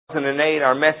2008,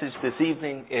 our message this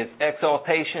evening is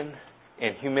exaltation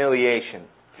and humiliation.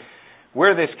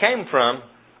 Where this came from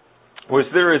was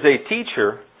there is a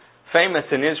teacher famous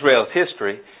in Israel's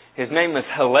history. His name is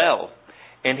Hillel,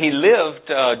 and he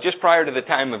lived just prior to the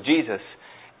time of Jesus,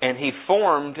 and he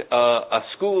formed a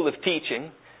school of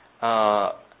teaching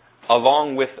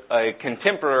along with a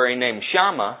contemporary named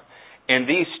Shammah, and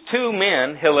these two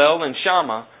men, Hillel and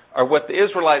Shammah, are what the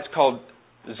Israelites called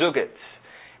Zugats.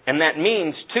 And that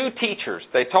means two teachers.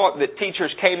 They taught that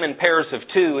teachers came in pairs of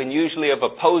two and usually of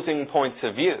opposing points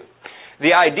of view.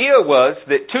 The idea was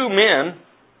that two men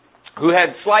who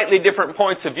had slightly different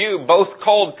points of view, both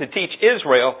called to teach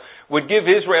Israel, would give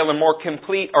Israel a more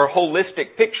complete or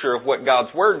holistic picture of what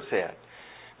God's Word said.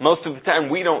 Most of the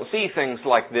time we don't see things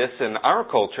like this in our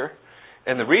culture,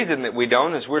 and the reason that we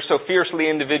don't is we're so fiercely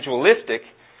individualistic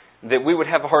that we would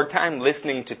have a hard time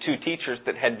listening to two teachers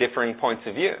that had differing points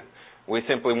of view. We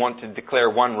simply want to declare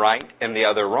one right and the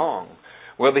other wrong.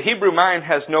 Well, the Hebrew mind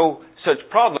has no such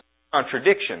problem with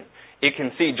contradiction. It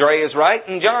can see Dre is right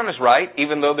and John is right,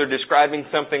 even though they're describing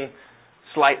something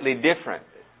slightly different.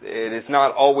 It is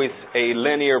not always a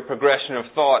linear progression of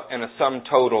thought and a sum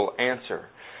total answer.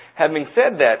 Having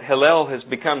said that, Hillel has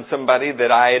become somebody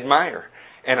that I admire.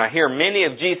 And I hear many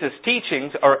of Jesus'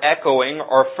 teachings are echoing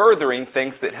or furthering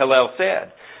things that Hillel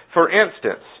said. For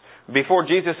instance, before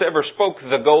Jesus ever spoke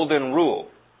the golden rule,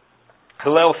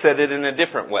 Hillel said it in a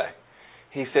different way.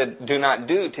 He said, do not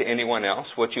do to anyone else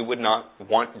what you would not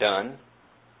want done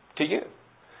to you.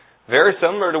 Very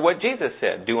similar to what Jesus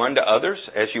said. Do unto others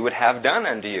as you would have done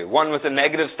unto you. One was a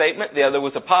negative statement, the other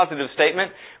was a positive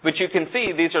statement, but you can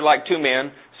see these are like two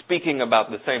men speaking about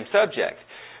the same subject.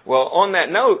 Well, on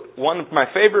that note, one of my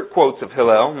favorite quotes of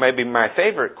Hillel, maybe my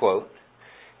favorite quote,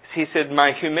 he said,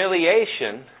 my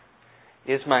humiliation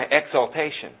is my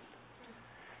exaltation.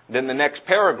 Then the next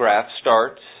paragraph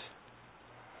starts,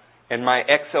 and my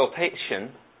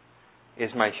exaltation is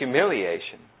my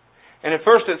humiliation. And at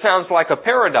first it sounds like a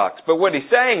paradox, but what he's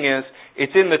saying is,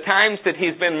 it's in the times that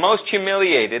he's been most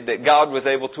humiliated that God was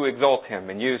able to exalt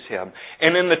him and use him.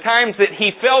 And in the times that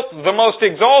he felt the most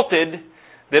exalted,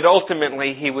 that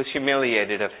ultimately he was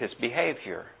humiliated of his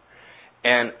behavior.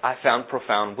 And I found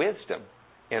profound wisdom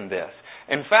in this.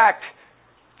 In fact,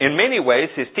 in many ways,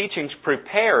 his teachings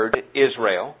prepared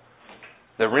Israel,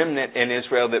 the remnant in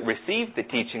Israel that received the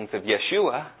teachings of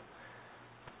Yeshua.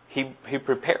 He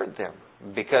prepared them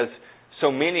because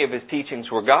so many of his teachings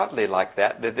were godly like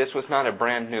that this was not a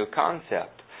brand new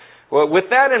concept. Well, with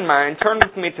that in mind, turn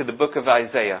with me to the book of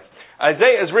Isaiah.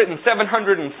 Isaiah is written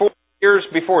 704 years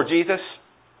before Jesus.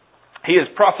 He is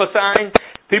prophesying.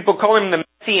 People call him the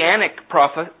Messianic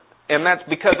prophet, and that's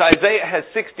because Isaiah has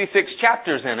 66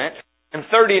 chapters in it, and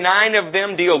 39 of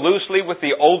them deal loosely with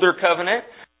the older covenant.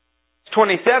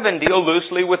 27 deal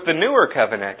loosely with the newer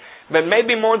covenant. But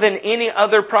maybe more than any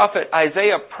other prophet,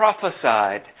 Isaiah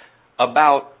prophesied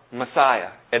about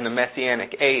Messiah and the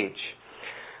Messianic age.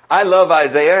 I love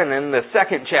Isaiah, and in the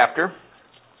second chapter,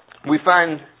 we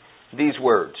find these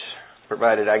words,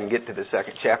 provided I can get to the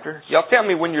second chapter. Y'all tell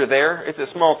me when you're there. It's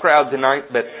a small crowd tonight,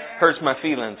 but hurts my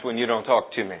feelings when you don't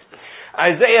talk to me.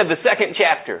 Isaiah, the second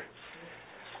chapter,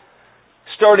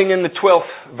 starting in the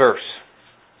 12th verse,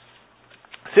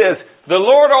 says, the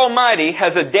Lord Almighty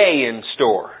has a day in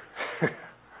store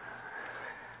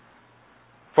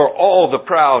for all the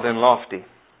proud and lofty,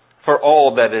 for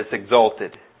all that is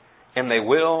exalted, and they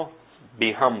will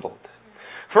be humbled.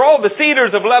 For all the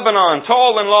cedars of Lebanon,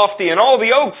 tall and lofty, and all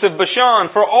the oaks of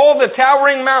Bashan, for all the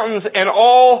towering mountains and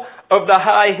all of the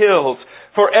high hills,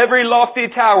 for every lofty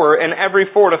tower and every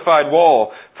fortified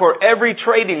wall, for every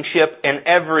trading ship and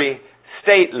every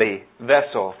stately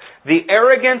vessel. The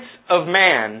arrogance of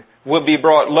man will be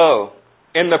brought low,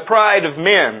 and the pride of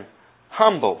men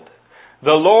humbled.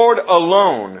 The Lord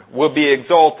alone will be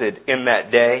exalted in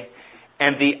that day,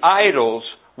 and the idols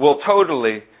will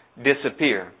totally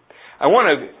disappear. I want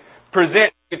to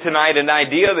present you tonight an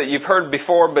idea that you've heard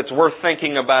before, but it's worth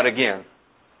thinking about again.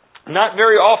 Not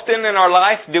very often in our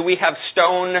life do we have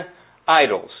stone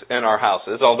idols in our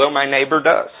houses, although my neighbor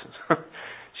does.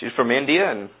 She's from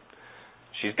India, and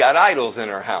she's got idols in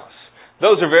her house.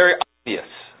 Those are very obvious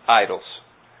idols.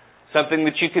 Something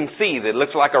that you can see that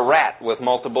looks like a rat with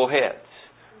multiple heads,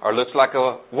 or looks like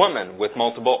a woman with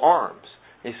multiple arms.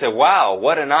 You say, wow,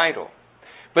 what an idol.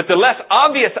 But the less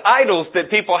obvious idols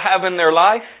that people have in their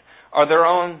life are their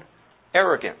own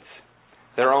arrogance,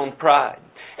 their own pride.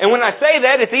 And when I say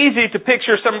that, it's easy to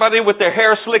picture somebody with their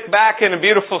hair slicked back in a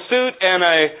beautiful suit and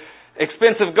an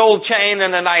expensive gold chain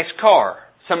and a nice car.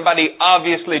 Somebody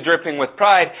obviously dripping with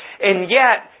pride. And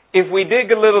yet, if we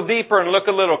dig a little deeper and look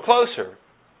a little closer,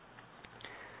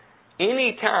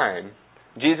 Any time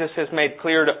Jesus has made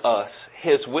clear to us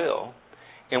His will,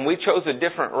 and we chose a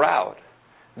different route,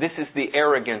 this is the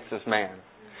arrogance of man.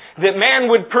 That man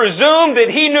would presume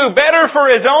that he knew better for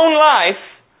his own life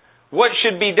what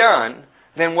should be done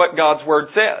than what God's Word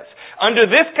says. Under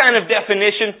this kind of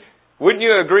definition, wouldn't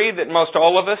you agree that most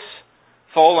all of us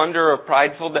fall under a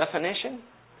prideful definition?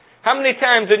 How many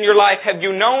times in your life have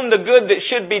you known the good that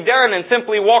should be done and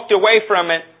simply walked away from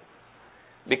it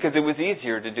because it was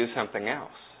easier to do something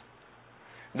else?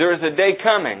 There is a day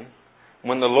coming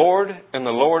when the Lord and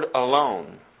the Lord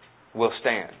alone will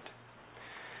stand.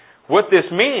 What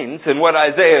this means, and what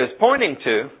Isaiah is pointing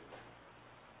to,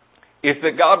 is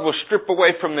that God will strip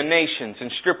away from the nations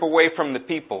and strip away from the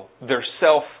people their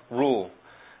self-rule,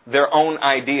 their own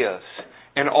ideas,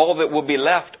 and all that will be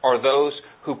left are those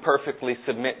who perfectly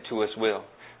submit to His will.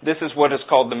 This is what is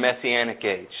called the Messianic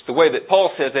age. The way that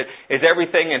Paul says it is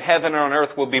everything in heaven and on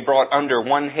earth will be brought under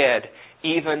one head,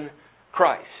 even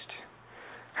Christ.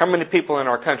 How many people in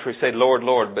our country say, Lord,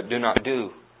 Lord, but do not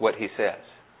do what He says?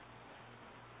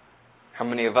 How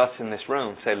many of us in this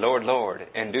room say, Lord, Lord,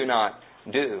 and do not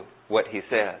do what He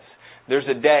says? There's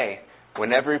a day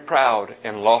when every proud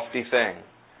and lofty thing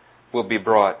will be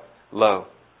brought low.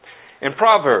 In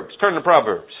Proverbs, turn to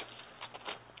Proverbs.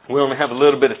 We only have a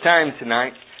little bit of time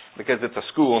tonight because it's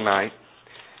a school night.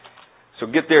 So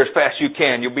get there as fast as you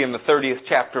can. You'll be in the 30th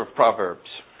chapter of Proverbs.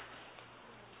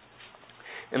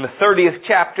 In the 30th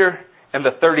chapter and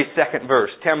the 32nd verse.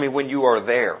 Tell me when you are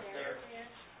there.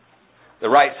 The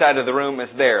right side of the room is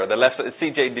there. The left side.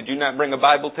 CJ, did you not bring a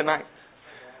Bible tonight?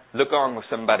 Look on with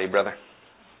somebody, brother.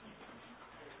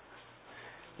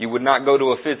 You would not go to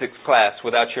a physics class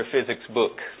without your physics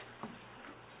book.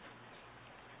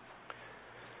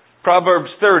 Proverbs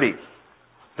 30,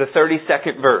 the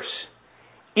 32nd verse.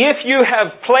 If you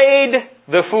have played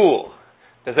the fool.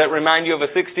 Does that remind you of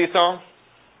a 60s song?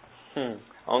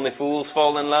 Only fools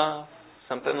fall in love.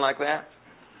 Something like that.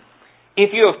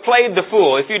 If you have played the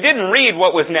fool, if you didn't read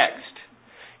what was next,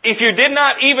 if you did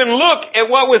not even look at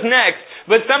what was next,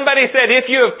 but somebody said, if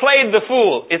you have played the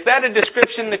fool, is that a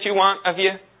description that you want of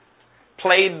you?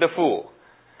 Played the fool.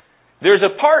 There's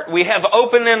a part we have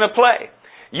open in a play.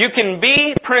 You can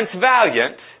be Prince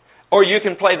Valiant, or you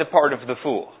can play the part of the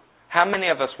fool. How many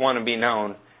of us want to be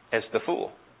known as the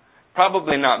fool?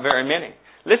 Probably not very many.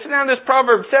 Listen how this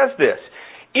proverb says this.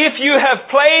 If you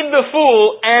have played the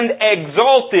fool and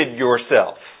exalted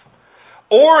yourself,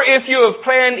 or if you have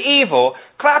planned evil,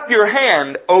 clap your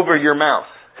hand over your mouth.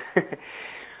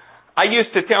 I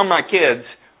used to tell my kids,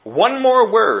 one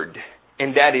more word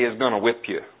and Daddy is going to whip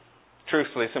you.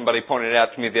 Truthfully, somebody pointed out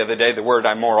to me the other day, the word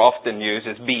I more often use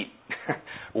is beat.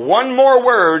 One more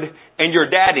word and your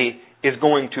daddy is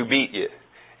going to beat you.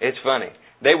 It's funny.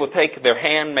 They will take their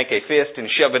hand, make a fist, and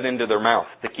shove it into their mouth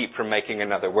to keep from making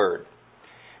another word.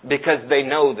 Because they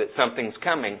know that something's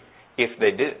coming if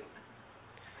they do.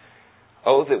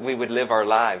 Oh, that we would live our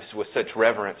lives with such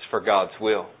reverence for God's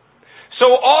will.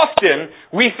 So often,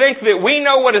 we think that we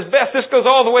know what is best. This goes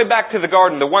all the way back to the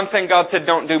garden. The one thing God said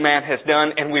don't do, man has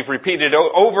done, and we've repeated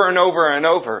over and over and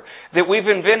over, that we've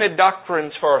invented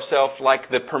doctrines for ourselves like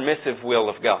the permissive will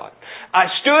of God.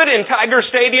 I stood in Tiger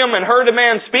Stadium and heard a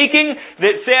man speaking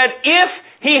that said, if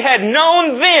he had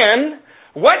known then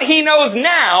what he knows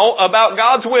now about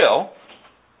God's will,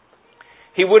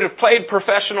 he would have played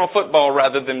professional football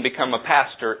rather than become a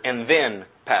pastor and then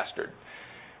pastored.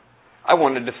 I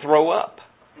wanted to throw up.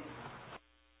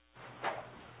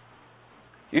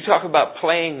 You talk about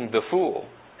playing the fool.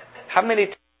 How many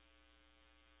times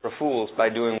are fools by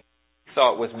doing what you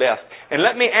thought was best? And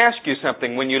let me ask you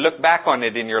something when you look back on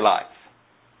it in your life.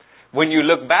 When you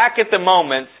look back at the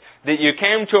moments that you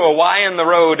came to a Y in the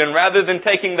road and rather than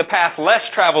taking the path less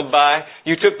traveled by,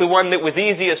 you took the one that was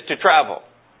easiest to travel.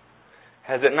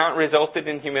 Has it not resulted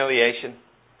in humiliation?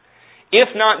 If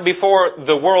not before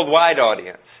the worldwide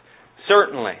audience,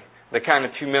 certainly the kind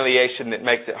of humiliation that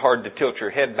makes it hard to tilt your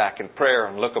head back in prayer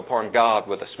and look upon God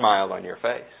with a smile on your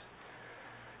face.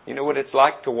 You know what it's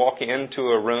like to walk into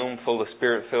a room full of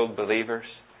Spirit-filled believers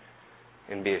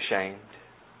and be ashamed?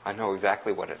 I know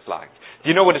exactly what it's like. Do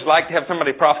you know what it's like to have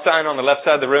somebody prophesying on the left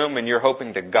side of the room and you're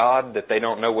hoping to God that they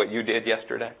don't know what you did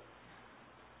yesterday?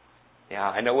 Yeah,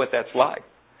 I know what that's like.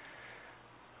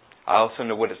 I also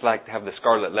know what it's like to have the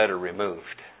scarlet letter removed.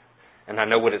 And I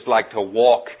know what it's like to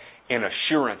walk in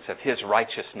assurance of His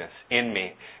righteousness in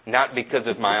me, not because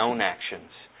of my own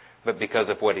actions, but because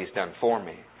of what He's done for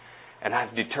me. And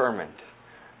I've determined,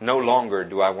 no longer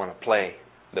do I want to play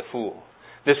the fool.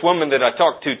 This woman that I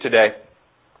talked to today,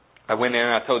 I went in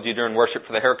and I told you during worship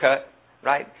for the haircut,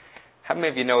 right? How many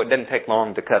of you know it doesn't take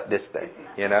long to cut this thing,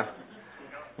 you know?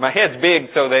 My head's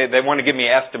big, so they want to give me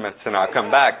estimates and I'll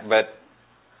come back, but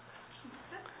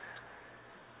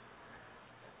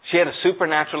she had a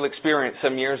supernatural experience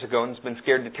some years ago and has been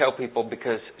scared to tell people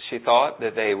because she thought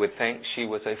that they would think she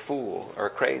was a fool or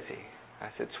crazy. I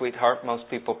said, sweetheart, most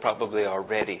people probably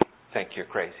already think you're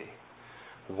crazy.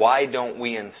 Why don't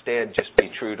we instead just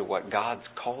be true to what God's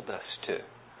called us to?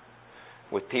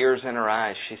 With tears in her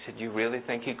eyes, she said, you really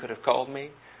think He could have called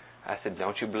me? I said,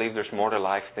 don't you believe there's more to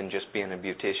life than just being a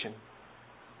beautician?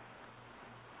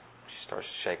 She starts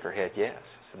to shake her head, yes.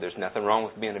 I said, there's nothing wrong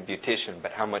with being a beautician,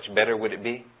 but how much better would it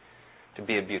be to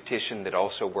be a beautician that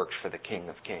also works for the King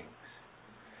of Kings?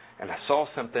 And I saw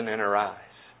something in her eyes.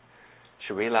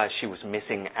 She realized she was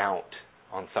missing out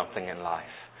on something in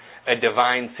life. A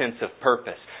divine sense of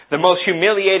purpose. The most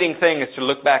humiliating thing is to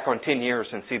look back on 10 years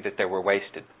and see that they were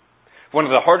wasted. One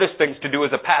of the hardest things to do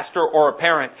as a pastor or a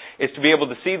parent is to be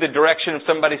able to see the direction of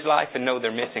somebody's life and know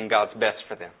they're missing God's best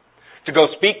for them. To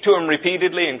go speak to them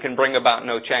repeatedly and can bring about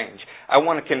no change. I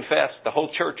want to confess, the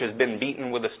whole church has been beaten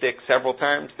with a stick several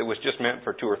times that was just meant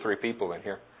for 2 or 3 people in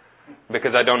here.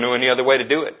 Because I don't know any other way to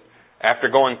do it. After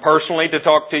going personally to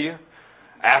talk to you,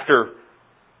 after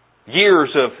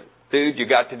years of, dude,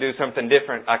 you got to do something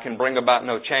different, I can bring about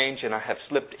no change, and I have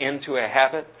slipped into a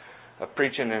habit of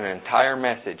preaching an entire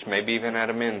message, maybe even at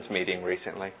a men's meeting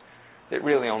recently, that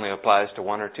really only applies to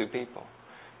 1 or 2 people.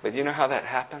 But you know how that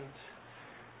happens?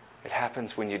 It happens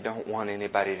when you don't want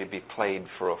anybody to be played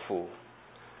for a fool.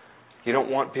 You don't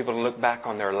want people to look back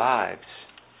on their lives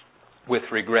with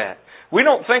regret. We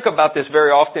don't think about this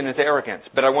very often as arrogance,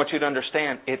 but I want you to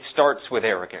understand it starts with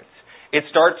arrogance. It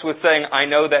starts with saying, I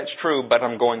know that's true, but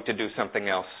I'm going to do something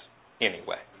else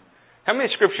anyway. How many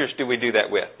scriptures do we do that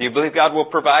with? Do you believe God will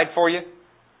provide for you?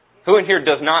 Who in here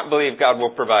does not believe God will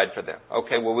provide for them?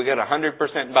 Okay, well, we got 100%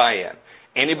 buy-in.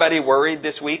 Anybody worried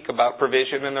this week about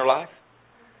provision in their life?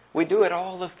 We do it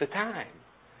all of the time.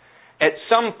 At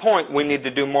some point, we need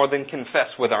to do more than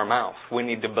confess with our mouth. We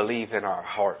need to believe in our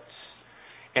hearts.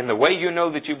 And the way you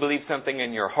know that you believe something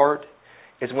in your heart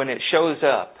is when it shows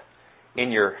up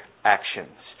in your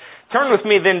actions. Turn with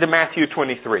me then to Matthew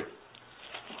 23.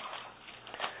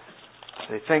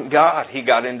 Thank God He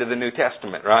got into the New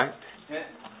Testament, right?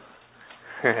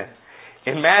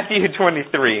 In Matthew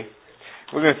 23,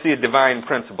 we're going to see a divine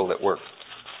principle at work.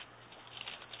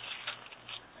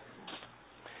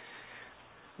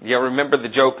 You remember the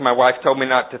joke my wife told me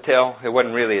not to tell? It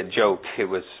wasn't really a joke. It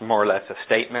was more or less a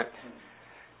statement.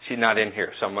 She's not in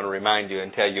here, so I'm going to remind you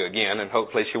and tell you again, and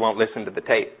hopefully she won't listen to the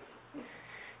tape.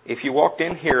 If you walked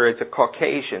in here as a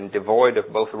Caucasian devoid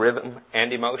of both rhythm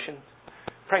and emotion,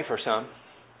 pray for some.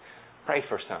 Pray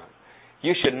for some.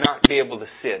 You should not be able to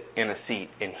sit in a seat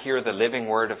and hear the living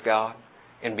Word of God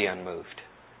and be unmoved.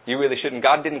 You really shouldn't.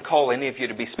 God didn't call any of you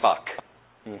to be Spock.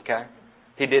 Okay?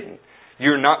 He didn't.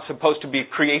 You're not supposed to be a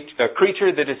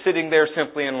creature that is sitting there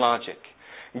simply in logic.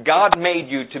 God made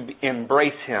you to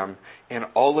embrace Him in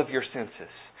all of your senses.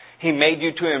 He made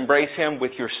you to embrace Him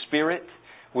with your spirit,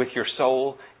 with your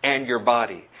soul, and your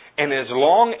body. And as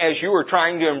long as you are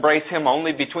trying to embrace Him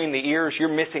only between the ears,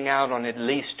 you're missing out on at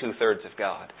least 2/3 of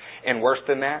God. And worse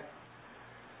than that,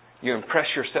 you impress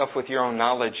yourself with your own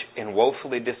knowledge and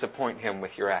woefully disappoint Him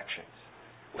with your actions.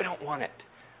 We don't want it.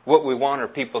 What we want are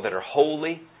people that are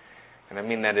holy, and I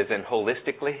mean that as in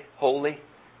holistically holy,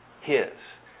 His.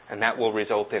 And that will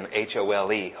result in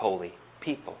HOLE, holy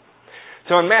people.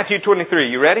 So in Matthew 23,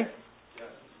 you ready? Yes.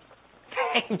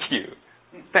 Thank you.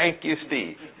 Thank you,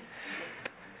 Steve.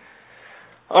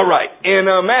 All right. In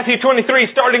Matthew 23,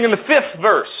 starting in the 5th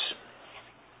verse.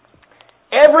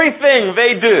 Everything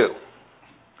they do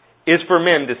is for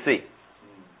men to see.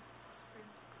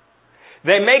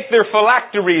 They make their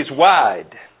phylacteries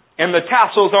wide and the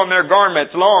tassels on their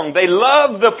garments long. They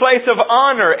love the place of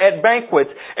honor at banquets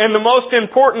and the most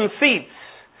important seats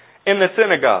in the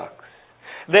synagogues.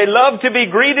 They love to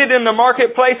be greeted in the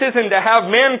marketplaces and to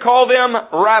have men call them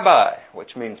Rabbi,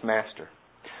 which means master.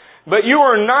 But you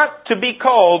are not to be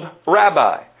called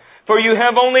Rabbi, for you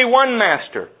have only one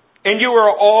master, and you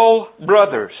are all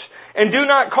brothers. And do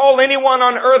not call anyone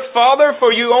on earth Father,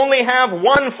 for you only have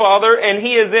one Father, and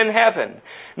He is in heaven.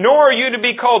 Nor are you to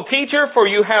be called teacher, for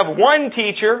you have one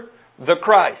teacher, the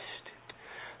Christ.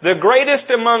 The greatest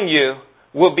among you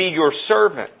will be your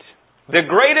servant. The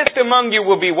greatest among you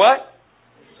will be what?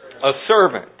 A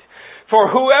servant. For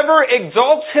whoever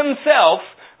exalts himself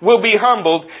will be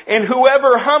humbled, and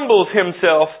whoever humbles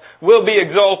himself will be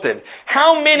exalted.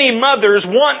 How many mothers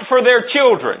want for their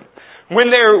children? When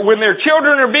their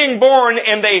children are being born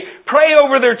and they pray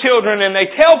over their children and they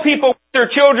tell people what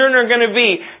their children are going to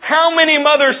be, how many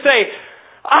mothers say,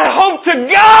 I hope to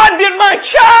God that my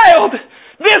child,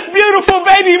 this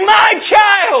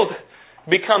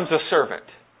becomes a servant.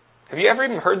 Have you ever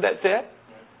even heard that said?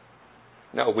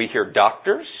 No, we hear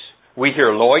doctors, we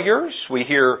hear lawyers, we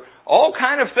hear all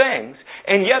kind of things.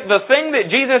 And yet the thing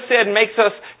that Jesus said makes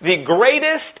us the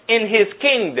greatest in His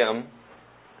kingdom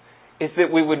is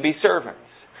that we would be servants.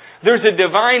 There's a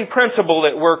divine principle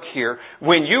at work here.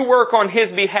 When you work on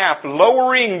His behalf,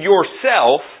 lowering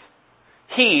yourself,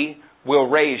 He will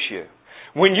raise you.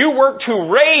 When you work to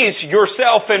raise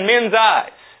yourself in men's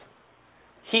eyes,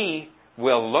 He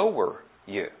will lower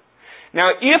you.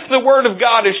 Now, if the Word of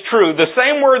God is true, the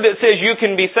same Word that says you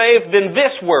can be saved, then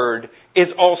this Word is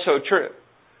also true.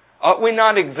 Ought we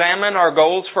not examine our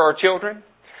goals for our children?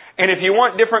 And if you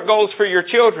want different goals for your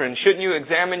children, shouldn't you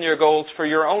examine your goals for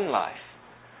your own life?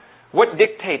 What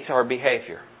dictates our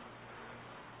behavior?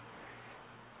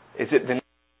 Is it the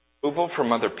approval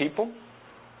from other people?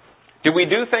 Do we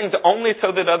do things only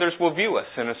so that others will view us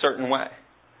in a certain way?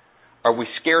 Are we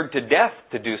scared to death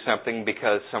to do something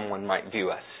because someone might view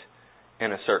us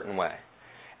in a certain way?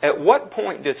 At what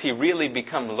point does He really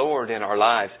become Lord in our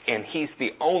lives and He's the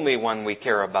only one we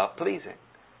care about pleasing?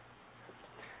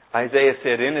 Isaiah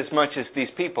said, inasmuch as these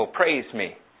people praise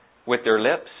me with their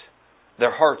lips,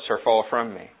 their hearts are far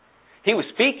from me. He was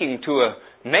speaking to a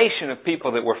nation of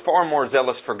people that were far more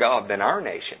zealous for God than our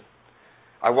nation.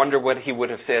 I wonder what He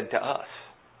would have said to us.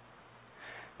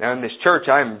 Now in this church,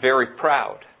 I am very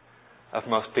proud of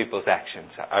most people's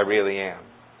actions. I really am.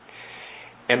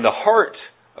 And the heart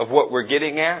of what we're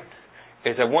getting at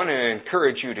is I want to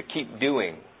encourage you to keep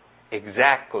doing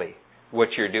exactly what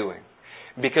you're doing.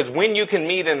 Because when you can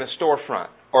meet in a storefront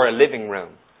or a living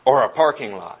room or a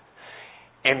parking lot,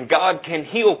 and God can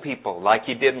heal people like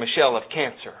He did Michelle of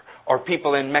cancer, or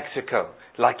people in Mexico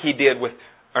like He did with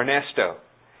Ernesto,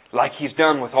 like He's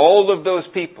done with all of those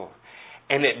people,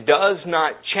 and it does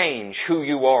not change who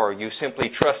you are, you simply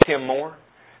trust Him more,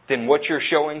 then what you're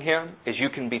showing Him is you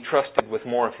can be trusted with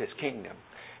more of His kingdom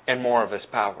and more of His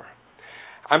power.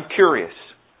 I'm curious,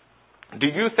 do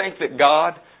you think that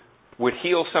God would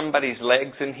heal somebody's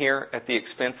legs in here at the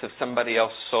expense of somebody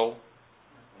else's soul?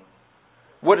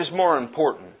 What is more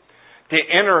important? To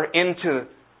enter into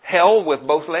hell with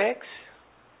both legs?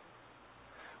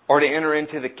 Or to enter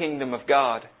into the kingdom of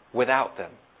God without them?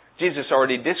 Jesus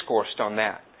already discoursed on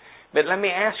that. But let me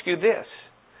ask you this.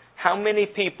 How many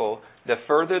people, the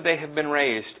further they have been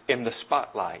raised in the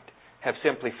spotlight, have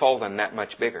simply fallen that much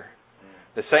bigger?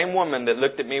 The same woman that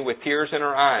looked at me with tears in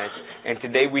her eyes, and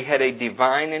today we had a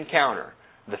divine encounter.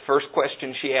 The first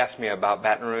question she asked me about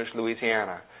Baton Rouge,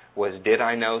 Louisiana, was, did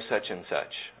I know such and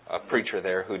such, a preacher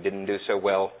there who didn't do so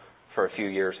well for a few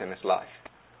years in his life?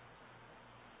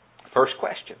 First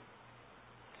question.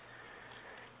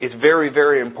 It's very,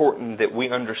 very important that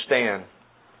we understand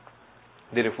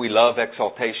that if we love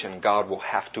exaltation, God will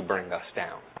have to bring us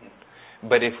down.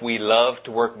 But if we love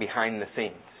to work behind the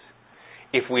scenes,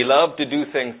 if we love to do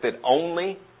things that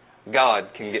only God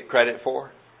can get credit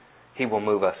for, He will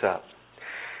move us up.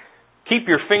 Keep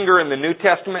your finger in the New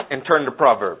Testament and turn to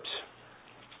Proverbs.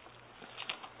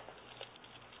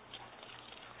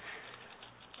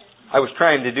 I was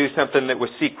trying to do something that was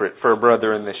secret for a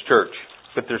brother in this church,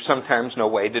 but there's sometimes no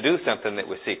way to do something that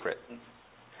was secret.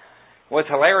 What's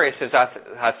hilarious is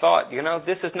I thought,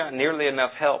 this is not nearly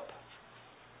enough help.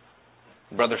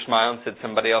 Brother smiled and said,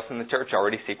 somebody else in the church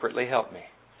already secretly helped me.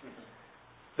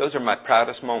 Those are my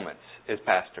proudest moments as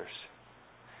pastors.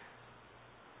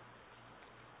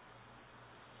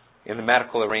 In the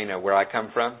medical arena where I come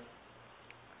from,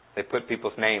 they put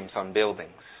people's names on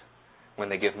buildings when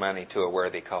they give money to a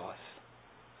worthy cause.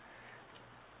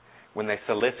 When they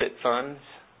solicit funds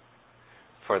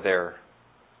for their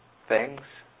things,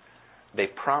 they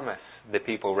promise the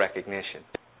people recognition.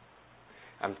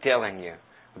 I'm telling you,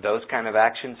 those kind of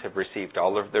actions have received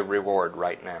all of their reward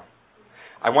right now.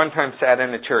 I one time sat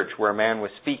in a church where a man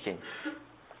was speaking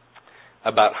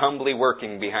about humbly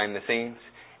working behind the scenes,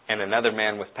 and another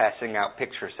man was passing out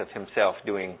pictures of himself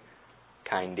doing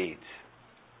kind deeds.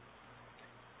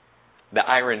 The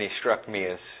irony struck me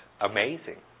as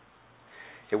amazing.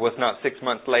 It was not 6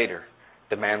 months later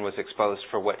the man was exposed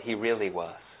for what he really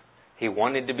was. He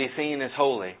wanted to be seen as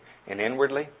holy, and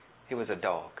inwardly he was a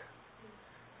dog.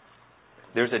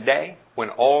 There's a day when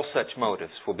all such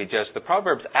motives will be judged. The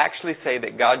Proverbs actually say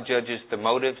that God judges the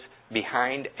motives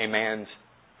behind a man's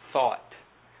thought.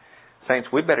 Saints,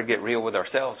 we better get real with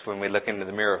ourselves when we look into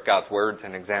the mirror of God's words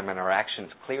and examine our actions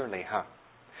clearly, huh?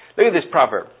 Look at this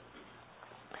proverb.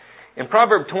 In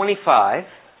Proverb 25,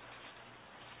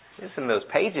 listen, those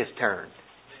pages turned.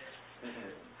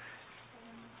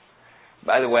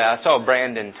 By the way, I saw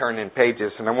Brandon turning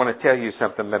pages, and I want to tell you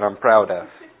something that I'm proud of.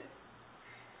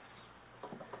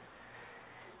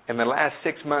 In the last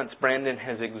 6 months, Brandon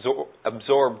has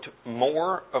absorbed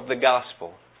more of the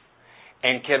gospel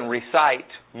and can recite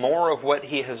more of what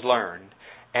he has learned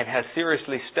and has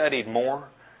seriously studied more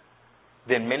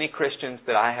than many Christians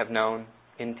that I have known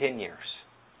in 10 years.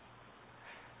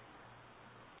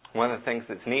 One of the things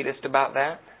that's neatest about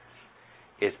that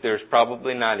is there's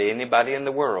probably not anybody in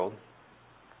the world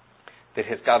that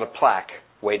has got a plaque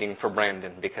waiting for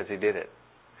Brandon because he did it,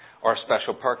 or a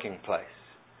special parking place,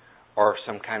 or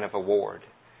some kind of award.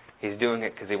 He's doing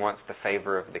it because he wants the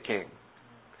favor of the King.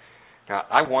 Now,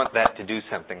 I want that to do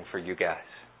something for you guys.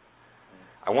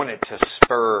 I want it to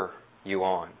spur you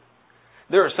on.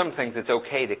 There are some things it's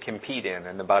okay to compete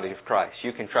in the body of Christ.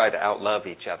 You can try to outlove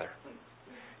each other.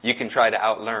 You can try to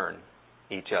outlearn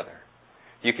each other.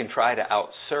 You can try to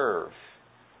outserve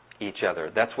each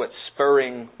other. That's what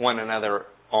spurring one another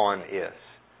on is.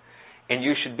 And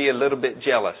you should be a little bit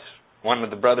jealous. One of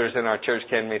the brothers in our church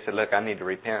came to me and said, look, I need to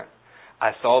repent.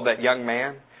 I saw that young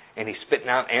man, and he's spitting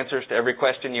out answers to every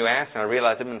question you ask, and I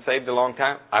realized I've been saved a long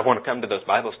time. I want to come to those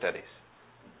Bible studies.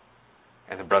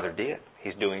 And the brother did.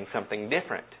 He's doing something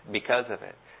different because of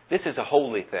it. This is a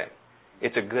holy thing.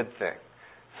 It's a good thing.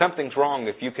 Something's wrong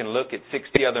if you can look at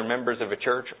 60 other members of a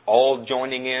church all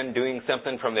joining in, doing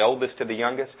something from the oldest to the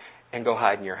youngest, and go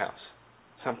hide in your house.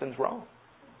 Something's wrong.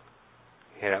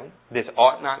 You know, this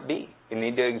ought not be. You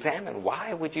need to examine,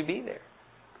 why would you be there?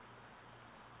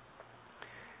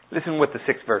 Listen what the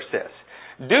 6th verse says.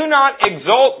 Do not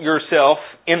exalt yourself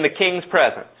in the king's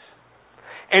presence,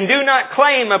 and do not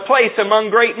claim a place among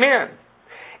great men.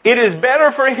 It is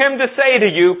better for him to say to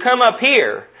you, come up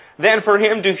here, than for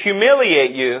him to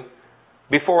humiliate you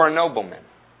before a nobleman.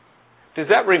 Does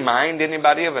that remind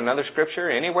anybody of another scripture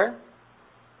anywhere?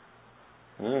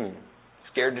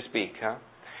 Scared to speak, huh?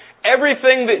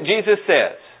 Everything that Jesus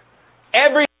says,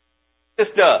 everything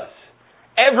Jesus does,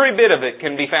 every bit of it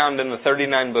can be found in the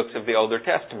 39 books of the Old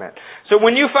Testament. So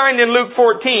when you find in Luke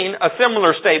 14 a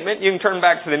similar statement, you can turn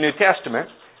back to the New Testament.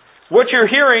 What you're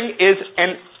hearing is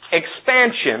an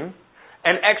expansion,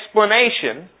 an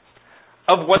explanation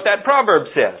of what that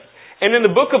proverb says. And in the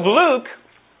book of Luke,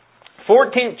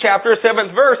 14th chapter,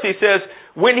 7th verse, he says,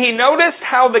 when he noticed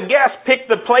how the guests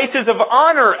picked the places of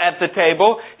honor at the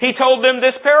table, he told them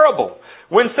this parable.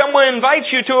 When someone invites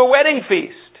you to a wedding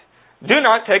feast, do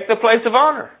not take the place of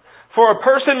honor, for a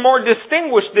person more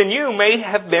distinguished than you may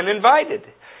have been invited.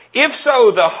 If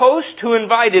so, the host who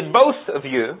invited both of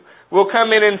you will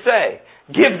come in and say,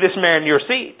 give this man your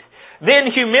seat. Then,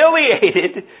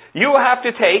 humiliated, you will have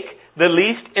to take the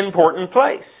least important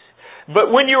place.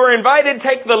 But when you are invited,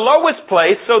 take the lowest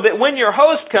place, so that when your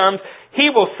host comes, he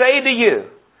will say to you,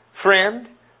 friend,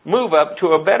 move up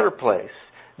to a better place.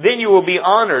 Then you will be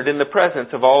honored in the presence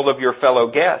of all of your fellow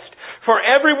guests. For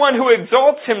everyone who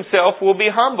exalts himself will be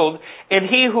humbled, and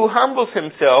he who humbles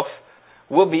himself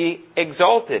will be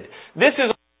exalted. This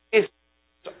is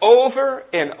over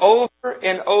and over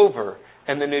and over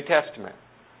in the New Testament.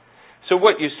 So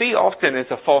what you see often is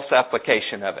a false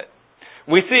application of it.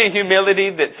 We see a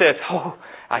humility that says, oh,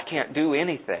 I can't do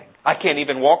anything. I can't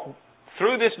even walk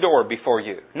through this door before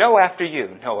you. No after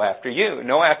you, no after you,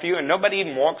 no after you, and nobody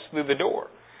even walks through the door.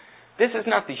 This is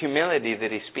not the humility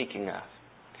that he's speaking of.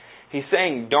 He's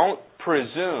saying, don't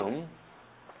presume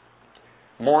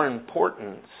more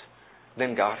importance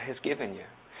than God has given you.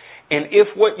 And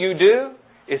if what you do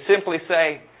is simply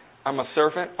say, I'm a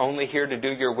servant, only here to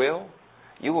do your will,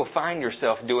 you will find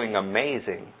yourself doing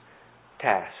amazing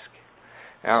tasks.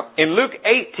 Now, in Luke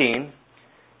 18,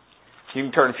 you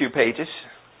can turn a few pages.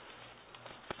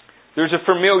 There's a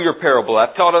familiar parable.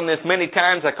 I've taught on this many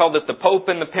times. I called it the Pope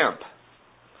and the Pimp.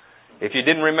 If you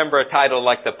didn't remember a title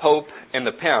like the Pope and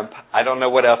the Pimp, I don't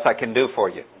know what else I can do for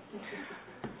you.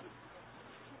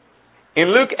 In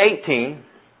Luke 18,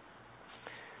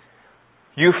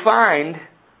 you find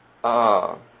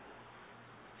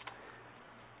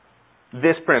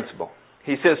this principle.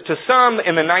 He says, to some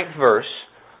in the 9th verse,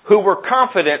 who were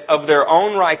confident of their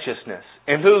own righteousness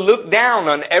and who looked down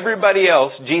on everybody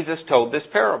else, Jesus told this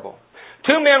parable.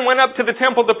 2 men went up to the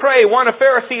temple to pray, one a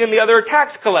Pharisee and the other a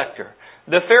tax collector.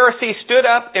 The Pharisee stood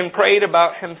up and prayed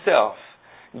about himself.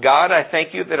 God, I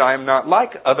thank you that I am not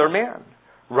like other men,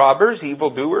 robbers,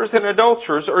 evildoers, and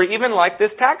adulterers, or even like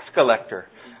this tax collector.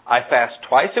 I fast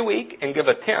twice a week and give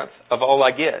a tenth of all I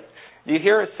get. Do you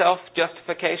hear his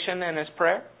self-justification in his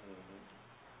prayer?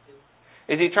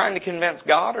 Is he trying to convince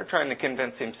God or trying to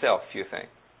convince himself, you think?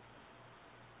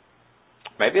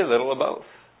 Maybe a little of both.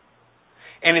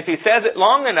 And if he says it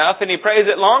long enough and he prays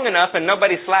it long enough and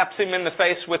nobody slaps him in the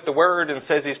face with the word and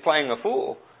says he's playing a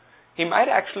fool, he might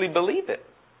actually believe it.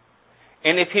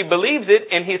 And if he believes it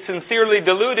and he's sincerely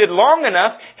deluded long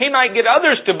enough, he might get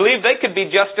others to believe they could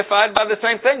be justified by the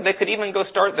same thing. They could even go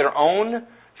start their own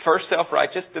first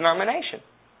self-righteous denomination.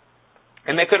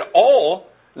 And they could all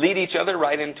lead each other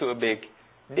right into a big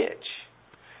ditch.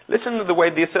 Listen to the way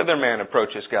this other man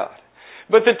approaches God.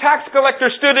 But the tax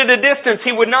collector stood at a distance.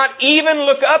 He would not even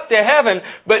look up to heaven,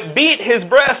 but beat his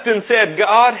breast and said,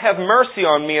 God, have mercy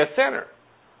on me, a sinner.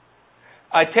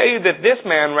 I tell you that this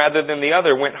man, rather than the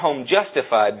other, went home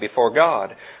justified before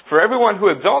God. For everyone who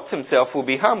exalts himself will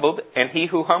be humbled, and he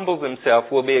who humbles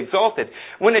himself will be exalted.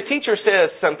 When a teacher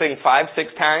says something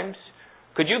 5-6 times,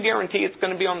 could you guarantee it's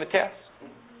going to be on the test?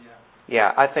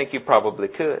 Yeah, I think you probably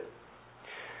could.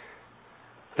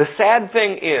 The sad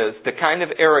thing is, the kind of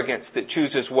arrogance that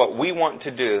chooses what we want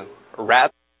to do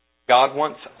rather than what God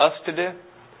wants us to do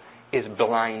is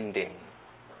blinding.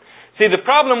 See, the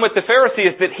problem with the Pharisee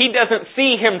is that he doesn't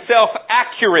see himself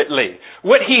accurately.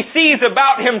 What he sees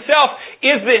about himself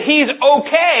is that he's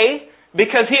okay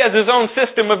because he has his own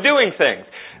system of doing things.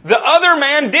 The other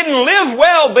man didn't live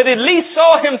well, but at least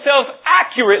saw himself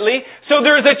accurately, so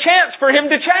there's a chance for him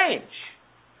to change.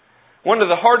 One of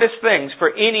the hardest things for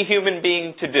any human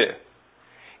being to do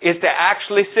is to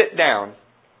actually sit down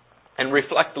and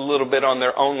reflect a little bit on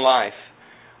their own life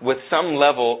with some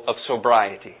level of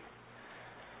sobriety.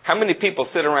 How many people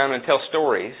sit around and tell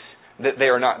stories that they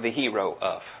are not the hero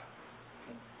of?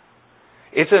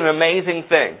 It's an amazing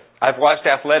thing. I've watched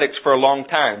athletics for a long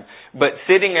time, but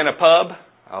sitting in a pub,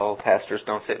 pastors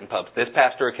don't sit in pubs. This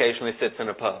pastor occasionally sits in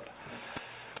a pub.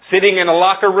 Sitting in a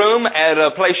locker room at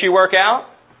a place you work out,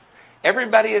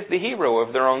 everybody is the hero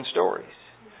of their own stories.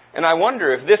 And I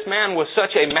wonder if this man was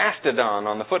such a mastodon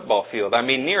on the football field,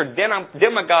 near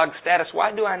demagogue status,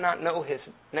 why do I not know his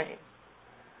name?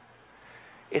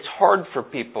 It's hard for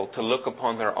people to look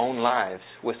upon their own lives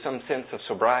with some sense of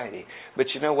sobriety. But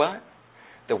you know what?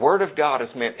 The Word of God is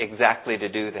meant exactly to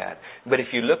do that. But if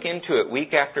you look into it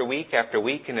week after week after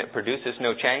week and it produces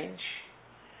no change,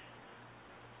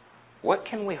 what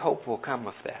can we hope will come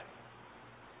of that?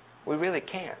 We really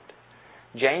can't.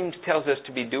 James tells us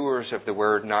to be doers of the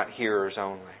Word, not hearers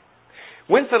only.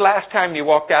 When's the last time you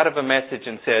walked out of a message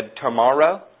and said,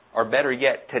 tomorrow, or better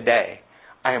yet, today,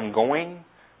 I am going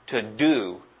to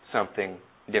do something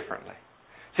differently?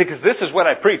 See, because this is what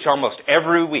I preach almost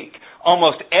every week.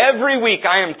 Almost every week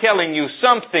I am telling you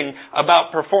something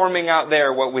about performing out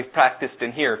there what we've practiced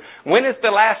in here. When is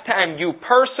the last time you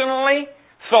personally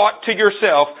thought to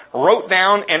yourself, wrote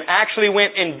down, and actually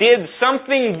went and did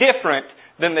something different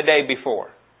than the day before?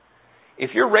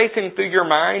 If you're racing through your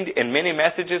mind and many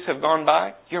messages have gone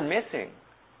by, you're missing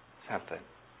something.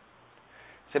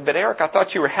 I said, but Eric, I thought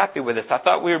you were happy with us. I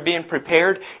thought we were being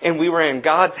prepared and we were in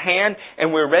God's hand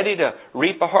and we're ready to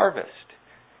reap a harvest.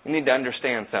 You need to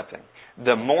understand something.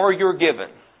 The more you're given,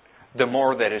 the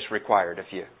more that is required of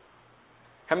you.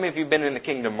 How many of you have been in the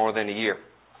kingdom more than a year?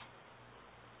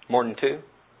 More than 2?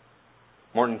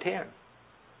 More than 10?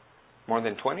 More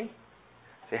than 20?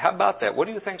 See, how about that? What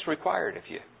do you think is required of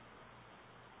you?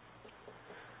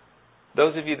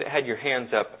 Those of you that had your hands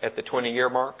up at the 20-year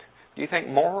mark, do you think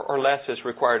more or less is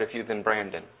required of you than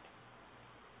Brandon?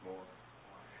 More.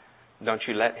 Don't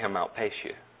you let him outpace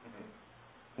you.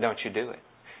 Don't you do it.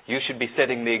 You should be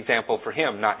setting the example for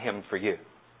him, not him for you.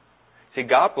 See,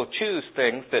 God will choose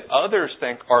things that others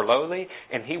think are lowly,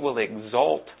 and He will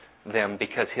exalt them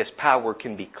because His power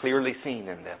can be clearly seen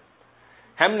in them.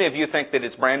 How many of you think that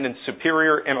it's Brandon's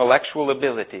superior intellectual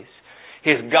abilities,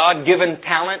 his God-given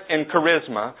talent and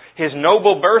charisma, his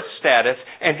noble birth status,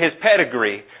 and his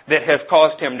pedigree that has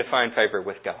caused him to find favor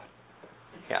with God?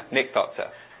 Yeah, Nick thought so.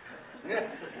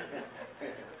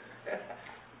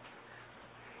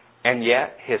 And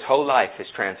yet, his whole life is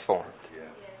transformed.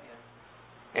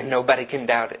 And nobody can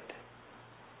doubt it.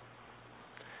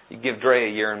 You give Dre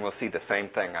a year and we'll see the same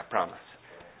thing, I promise.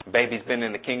 Baby's been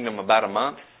in the kingdom about a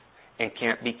month and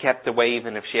can't be kept away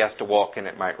even if she has to walk and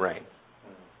it might rain.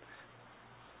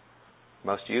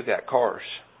 Most of you got cars.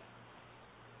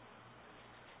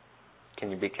 Can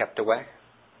you be kept away?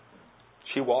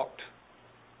 She walked.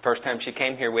 First time she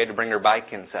came here, we had to bring her bike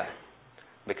inside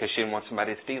because she didn't want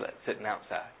somebody to steal it sitting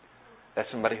outside. That's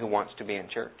somebody who wants to be in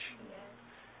church.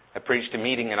 I preached a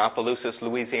meeting in Opelousas,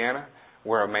 Louisiana,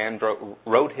 where a man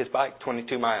rode his bike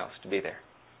 22 miles to be there.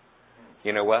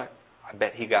 You know what? I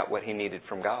bet he got what he needed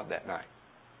from God that night.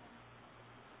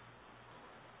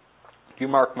 You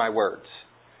mark my words.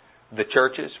 The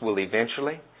churches will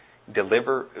eventually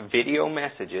deliver video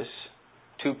messages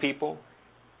to people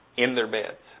in their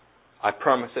beds. I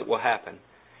promise it will happen.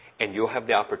 And you'll have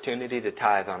the opportunity to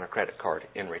tithe on a credit card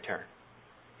in return.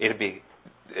 It'll be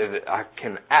I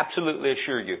can absolutely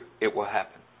assure you it will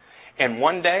happen. And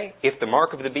one day, if the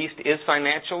mark of the beast is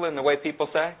financial in the way people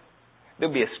say,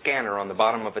 there'll be a scanner on the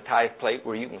bottom of a tithe plate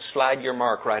where you can slide your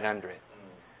mark right under it.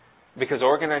 Because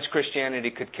organized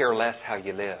Christianity could care less how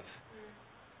you live.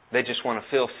 They just want to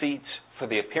fill seats for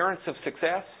the appearance of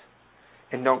success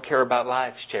and don't care about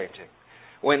lives changing.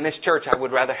 Well, in this church, I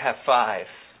would rather have five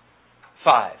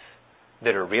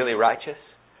that are really righteous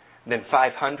than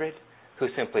 500 who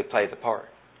simply play the part.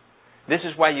 This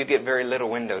is why you get very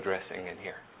little window dressing in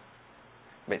here.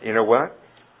 But you know what?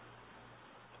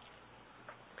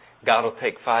 God will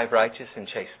take 5 righteous and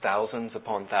chase thousands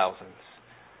upon thousands.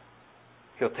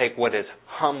 He'll take what is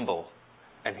humble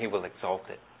and He will exalt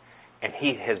it. And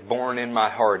He has borne in my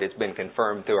heart. It's been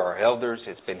confirmed through our elders.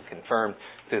 It's been confirmed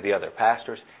through the other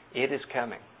pastors. It is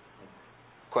coming.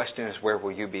 The question is, where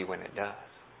will you be when it does?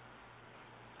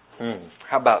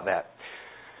 How about that?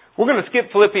 We're going to skip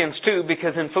Philippians 2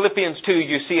 because in Philippians 2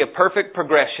 you see a perfect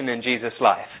progression in Jesus'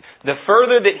 life. The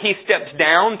further that He steps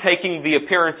down, taking the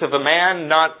appearance of a man,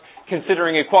 not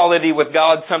considering equality with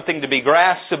God something to be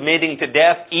grasped, submitting to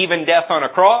death, even death on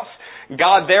a cross,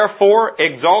 God therefore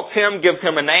exalts Him, gives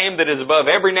Him a name that is above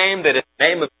every name, that is the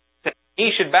name of He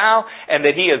should bow, and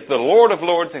that He is the Lord of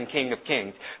lords and King of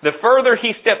kings. The further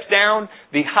He steps down,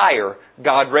 the higher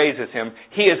God raises Him.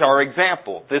 He is our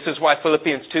example. This is why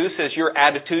Philippians 2 says your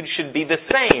attitude should be the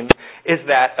same as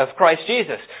that of Christ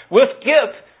Jesus. We'll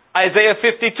skip Isaiah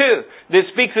 52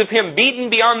 that speaks of Him beaten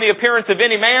beyond the appearance of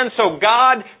any man, so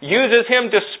God uses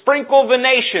Him to sprinkle the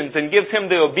nations and gives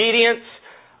Him the obedience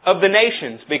of the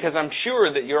nations, because I'm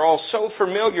sure that you're all so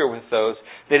familiar with those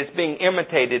that it's being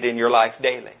imitated in your life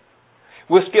daily.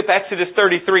 We'll skip Exodus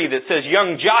 33 that says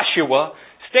young Joshua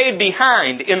stayed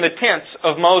behind in the tents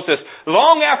of Moses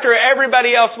long after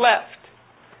everybody else left.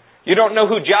 You don't know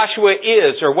who Joshua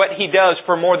is or what he does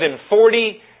for more than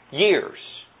 40 years.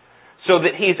 So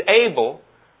that he's able,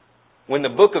 when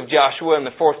the book of Joshua in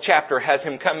the 4th chapter has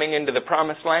him coming into the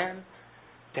promised land,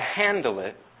 to handle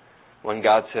it when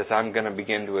God says, I'm going to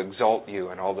begin to exalt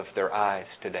you in all of their eyes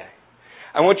today.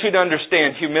 I want you to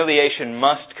understand humiliation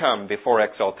must come before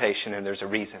exaltation, and there's a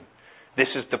reason. This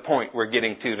is the point we're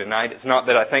getting to tonight. It's not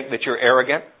that I think that you're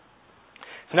arrogant.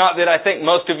 It's not that I think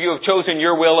most of you have chosen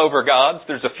your will over God's.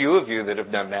 There's a few of you that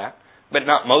have done that, but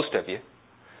not most of you.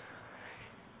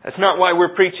 That's not why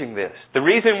we're preaching this. The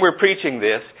reason we're preaching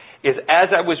this is as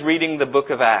I was reading the book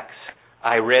of Acts,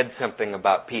 I read something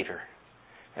about Peter.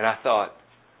 And I thought,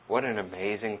 what an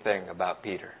amazing thing about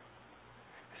Peter.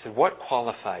 I said, what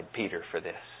qualified Peter for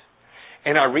this?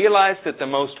 And I realized that the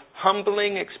most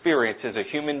humbling experiences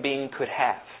a human being could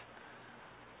have,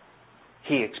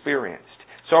 he experienced.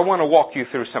 So I want to walk you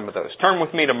through some of those. Turn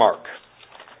with me to Mark.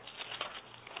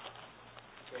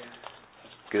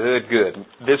 Good.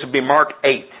 This will be Mark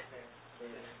 8.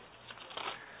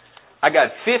 I got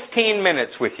 15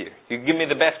 minutes with you. You can give me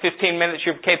the best 15 minutes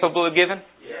you're capable of giving?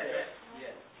 Yes.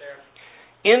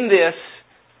 In this,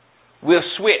 we'll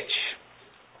switch.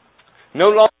 No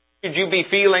longer should you be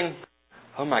feeling,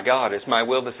 oh my God, is my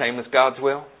will the same as God's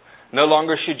will? No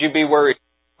longer should you be worried.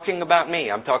 I'm talking about me.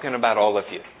 I'm talking about all of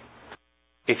you.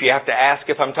 If you have to ask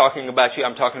if I'm talking about you,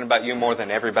 I'm talking about you more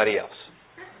than everybody else.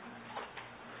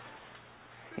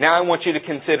 Now I want you to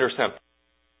consider something.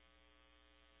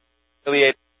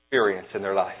 Humiliating experience in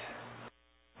their life.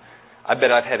 I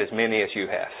bet I've had as many as you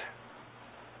have.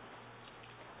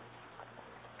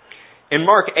 In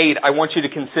Mark 8, I want you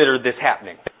to consider this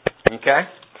happening. Okay?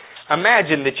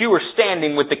 Imagine that you were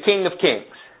standing with the King of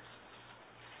Kings.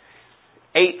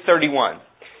 8:31.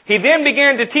 He then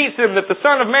began to teach them that the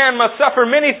Son of Man must suffer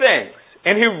many things,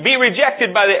 and he be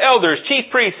rejected by the elders,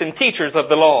 chief priests, and teachers of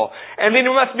the law, and then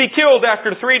he must be killed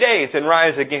after 3 days and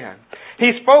rise again.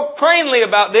 He spoke plainly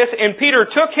about this, and Peter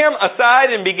took him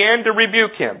aside and began to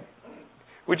rebuke him.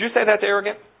 Would you say that's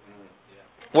arrogant?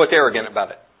 What's arrogant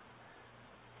about it?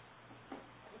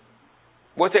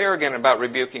 What's arrogant about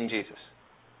rebuking Jesus?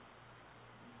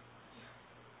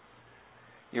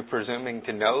 You're presuming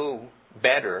to know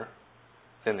better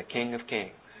than the King of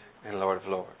Kings and Lord of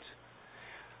Lords.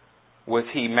 Was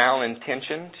he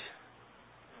malintentioned?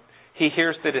 He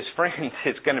hears that his friend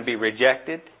is going to be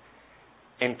rejected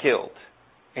and killed,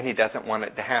 and he doesn't want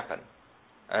it to happen.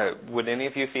 Would any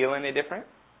of you feel any different?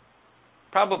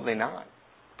 Probably not.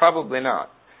 Probably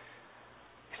not.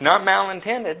 It's not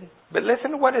malintended, but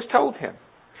listen to what is told him.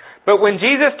 But when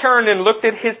Jesus turned and looked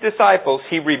at his disciples,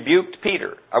 he rebuked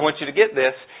Peter. I want you to get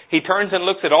this. He turns and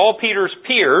looks at all Peter's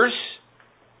peers,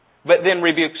 but then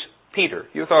rebukes Peter.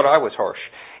 You thought I was harsh.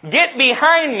 Get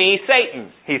behind me,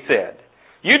 Satan, he said.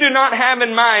 You do not have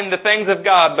in mind the things of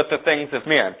God, but the things of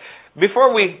men.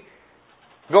 Before we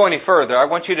go any further, I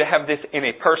want you to have this in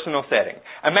a personal setting.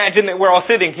 Imagine that we're all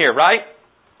sitting here, right?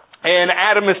 And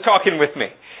Adam is talking with me.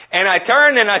 And I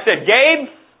turned and I said, Gabe,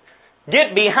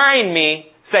 get behind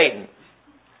me, Satan.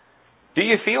 Do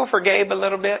you feel for Gabe a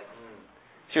little bit?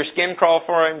 Does your skin crawl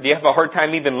for him? Do you have a hard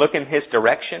time even looking his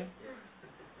direction?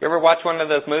 You ever watch one of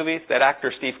those movies? That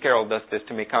actor Steve Carell does this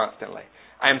to me constantly.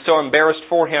 I am so embarrassed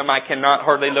for him, I cannot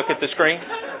hardly look at the screen.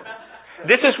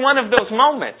 This is one of those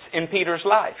moments in Peter's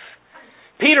life.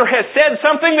 Peter has said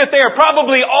something that they are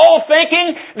probably all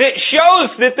thinking that shows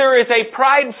that there is a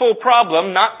prideful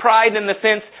problem, not pride in the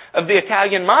sense of the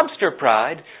Italian mobster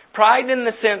pride, pride in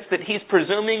the sense that he's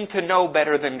presuming to know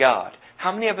better than God.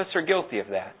 How many of us are guilty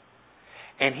of that?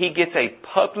 And he gets a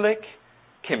public,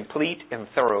 complete, and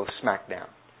thorough smackdown.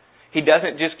 He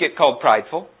doesn't just get called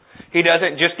prideful. He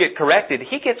doesn't just get corrected.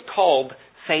 He gets called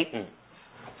Satan.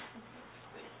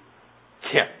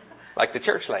 Yeah, like the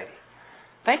church lady.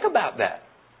 Think about that.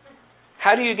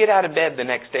 How do you get out of bed the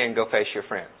next day and go face your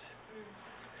friends?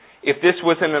 If this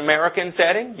was an American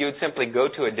setting, you would simply go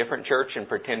to a different church and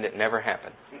pretend it never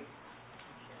happened.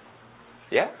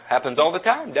 Yeah, happens all the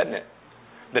time, doesn't it?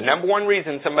 The number one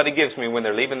reason somebody gives me when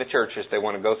they're leaving the church is they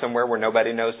want to go somewhere where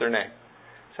nobody knows their name.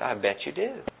 So I bet you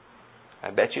do.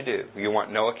 I bet you do. You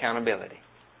want no accountability.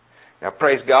 Now,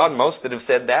 praise God, most that have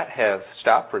said that have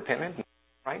stopped, repented, and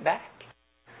right back.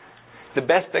 The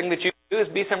best thing that you can do is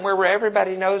be somewhere where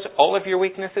everybody knows all of your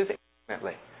weaknesses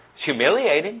intimately. It's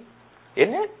humiliating,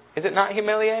 isn't it? Is it not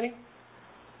humiliating?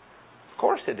 Of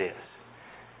course it is.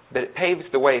 But it paves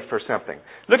the way for something.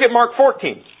 Look at Mark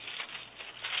 14.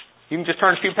 You can just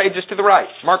turn a few pages to the right.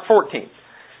 Mark 14.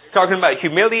 Talking about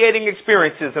humiliating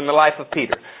experiences in the life of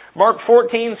Peter. Mark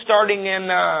 14, starting in...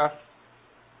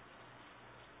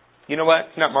 you know what?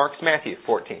 It's not Mark, it's Matthew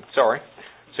 14. Sorry.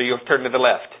 So you'll turn to the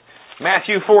left.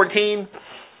 Matthew 14,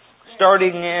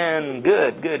 starting in...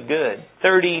 Good.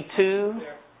 32...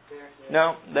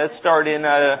 No, let's start in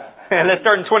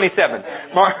 27.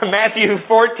 Matthew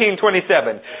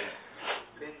 14:27.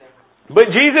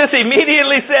 But Jesus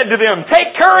immediately said to them,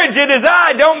 "Take courage, it is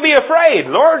I, don't be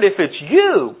afraid." "Lord, if it's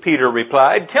you," Peter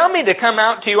replied, "tell me to come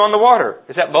out to you on the water."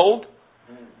 Is that bold?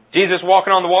 Jesus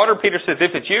walking on the water, Peter says,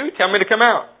 "If it's you, tell me to come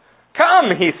out."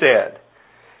 "Come," he said.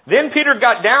 Then Peter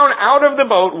got down out of the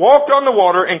boat, walked on the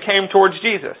water, and came towards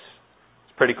Jesus.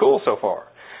 It's pretty cool so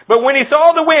far. But when he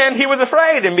saw the wind, he was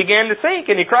afraid and began to sink,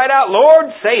 and he cried out,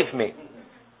 "Lord, save me."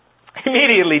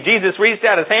 Immediately, Jesus reached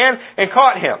out his hand and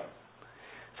caught him.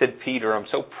 Said, "Peter, I'm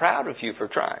so proud of you for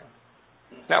trying."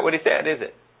 Not what he said, is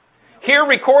it? Here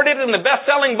recorded in the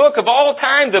best-selling book of all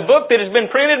time, the book that has been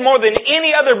printed more than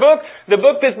any other book, the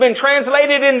book that's been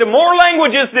translated into more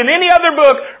languages than any other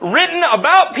book, written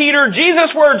about Peter,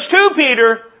 Jesus' words to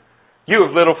Peter, "You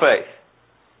have little faith."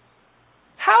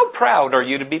 How proud are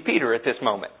you to be Peter at this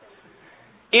moment?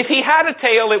 If he had a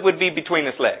tail, it would be between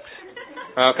his legs.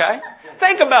 Okay?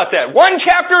 Think about that. One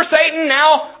chapter, Satan,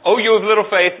 now, "Oh, you have little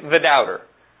faith," the doubter.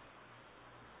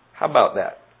 How about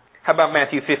that? How about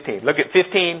Matthew 15? Look at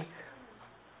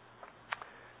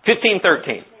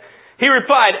 15:13. He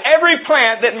replied, "Every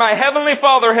plant that my heavenly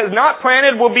Father has not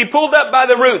planted will be pulled up by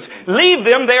the roots. Leave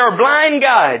them, they are blind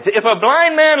guides. If a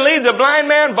blind man leads a blind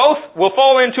man, both will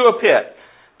fall into a pit."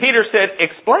 Peter said,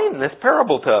 "Explain this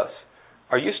parable to us."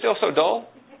 Are you still so dull?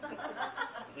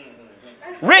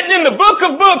 Written in the book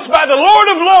of books by the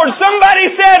Lord of Lords,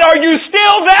 somebody said, "Are you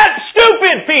still that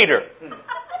stupid, Peter?"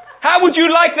 How would you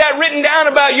like that written down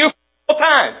about you all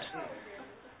times?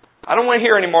 I don't want to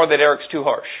hear anymore that Eric's too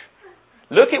harsh.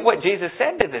 Look at what Jesus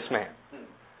said to this man.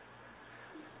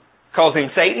 Calls him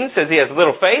Satan, says he has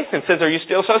little faith, and says, "Are you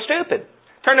still so stupid?"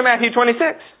 Turn to Matthew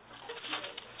 26.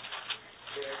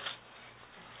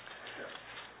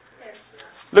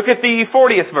 Look at the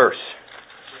 40th verse.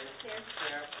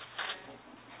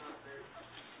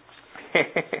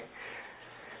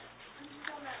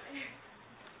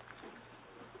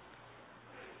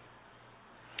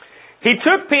 He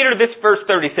took Peter, this verse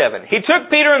 37, he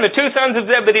took Peter and the two sons of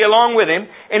Zebedee along with him,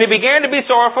 and he began to be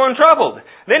sorrowful and troubled.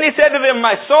 Then he said to them,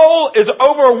 "My soul is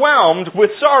overwhelmed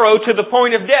with sorrow to the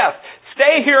point of death.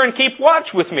 Stay here and keep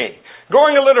watch with me."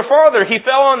 Going a little farther, he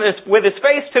fell with his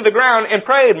face to the ground and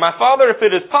prayed, "My Father, if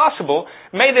it is possible,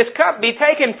 may this cup be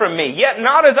taken from me, yet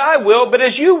not as I will, but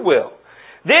as you will."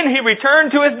 Then he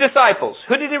returned to his disciples.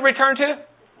 Who did he return to?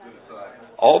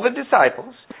 All the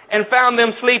disciples, and found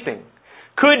them sleeping.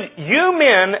 "Could you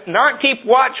men not keep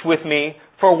watch with me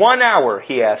for 1 hour?"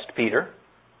 he asked Peter.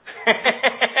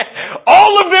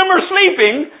 All of them are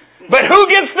sleeping, but who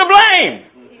gets the blame?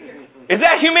 Is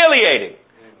that humiliating?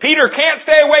 Peter can't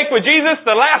stay awake with Jesus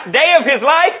the last day of his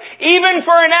life, even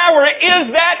for an hour.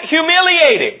 Is that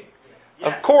humiliating?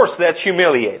 Of course that's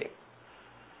humiliating.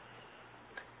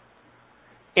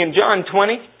 In John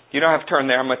 20, you don't have to turn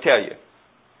there, I'm going to tell you.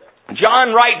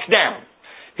 John writes down,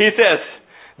 he says,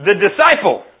 the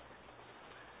disciple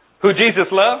who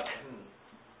Jesus loved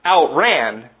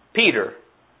outran Peter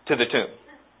to the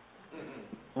tomb.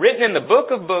 Written in the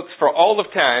book of books for all of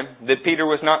time that Peter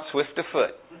was not swift of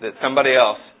foot, that somebody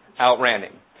else outran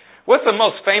him. What's the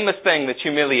most famous thing that's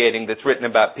humiliating that's written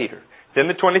about Peter? It's in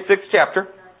the 26th chapter.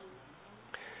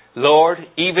 Lord,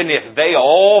 even if they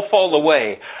all fall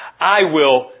away, I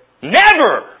will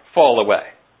never fall away.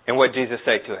 And what did Jesus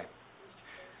say to him?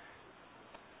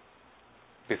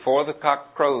 Before the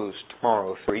cock crows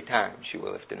tomorrow 3 times, you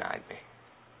will have denied me.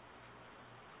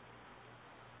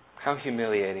 How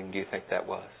humiliating do you think that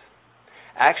was?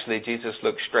 Actually, Jesus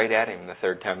looked straight at him the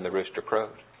 3rd time the rooster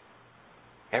crowed.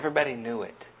 Everybody knew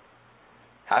it.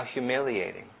 How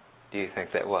humiliating do you think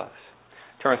that was?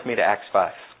 Turn with me to Acts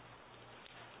 5.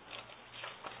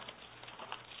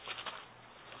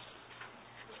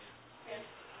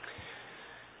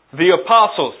 The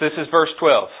apostles, this is verse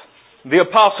 12. The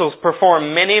apostles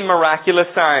performed many miraculous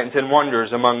signs and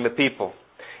wonders among the people.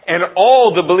 And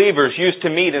all the believers used to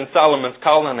meet in Solomon's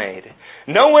colonnade.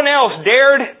 No one else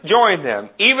dared join them,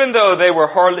 even though they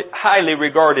were highly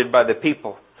regarded by the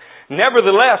people.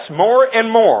 Nevertheless, more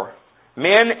and more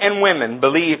men and women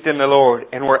believed in the Lord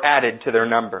and were added to their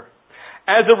number.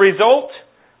 As a result,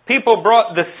 people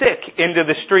brought the sick into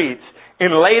the streets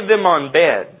and laid them on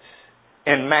beds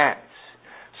and mats,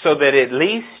 so that at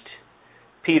least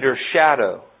Peter's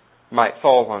shadow might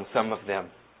fall on some of them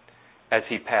as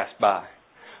he passed by.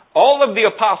 All of the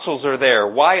apostles are there.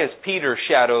 Why is Peter's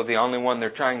shadow the only one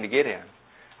they're trying to get in?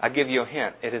 I'll give you a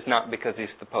hint. It is not because he's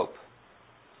the Pope.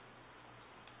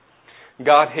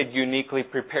 God had uniquely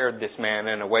prepared this man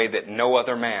in a way that no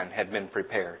other man had been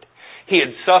prepared. He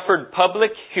had suffered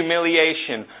public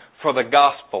humiliation for the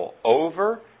gospel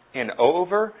over and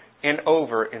over and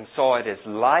over and saw it as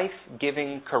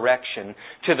life-giving correction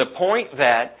to the point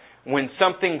that when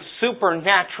something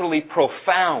supernaturally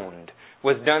profound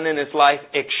was done in his life,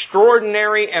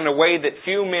 extraordinary in a way that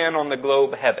few men on the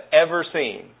globe have ever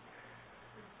seen,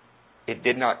 it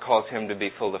did not cause him to be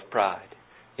full of pride.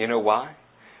 You know why?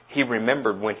 He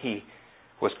remembered when he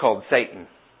was called Satan.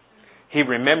 He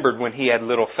remembered when he had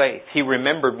little faith. He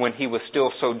remembered when he was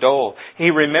still so dull. He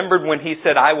remembered when he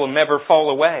said, I will never fall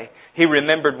away. He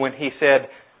remembered when he said,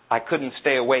 I couldn't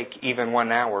stay awake even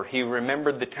 1 hour. He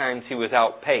remembered the times he was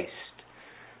outpaced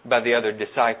by the other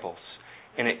disciples.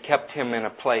 And it kept him in a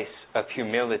place of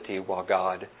humility while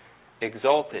God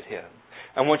exalted him.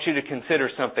 I want you to consider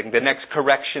something, the next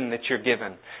correction that you're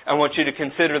given. I want you to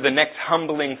consider the next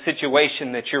humbling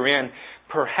situation that you're in.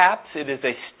 Perhaps it is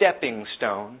a stepping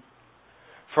stone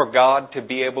for God to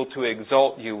be able to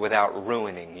exalt you without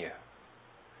ruining you.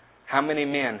 How many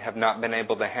men have not been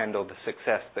able to handle the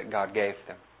success that God gave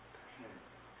them?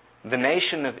 The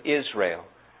nation of Israel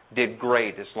did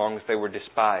great as long as they were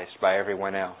despised by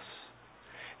everyone else.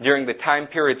 During the time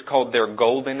periods called their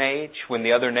golden age, when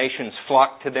the other nations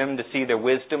flocked to them to see their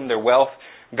wisdom, their wealth,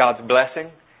 God's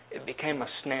blessing, it became a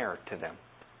snare to them.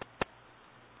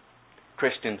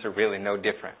 Christians are really no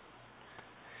different.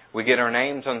 We get our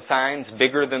names on signs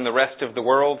bigger than the rest of the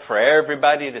world for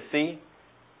everybody to see,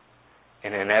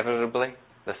 and inevitably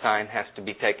the sign has to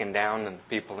be taken down and the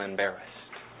people embarrassed.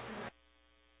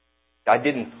 I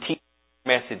didn't teach the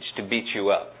message to beat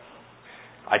you up.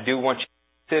 I do want you to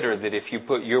consider that if you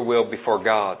put your will before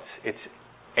God's, it's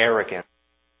arrogant.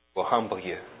 It will humble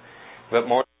you. But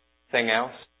more than anything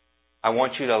else, I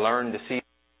want you to learn to see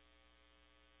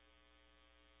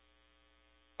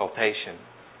exaltation,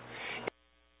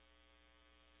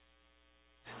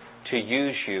 to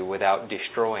use you without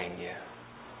destroying you.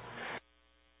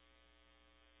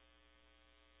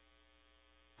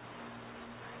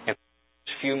 In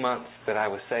the few months that I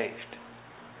was saved,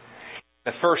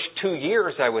 the first 2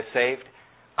 years I was saved,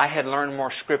 I had learned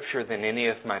more Scripture than any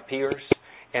of my peers,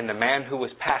 and the man who was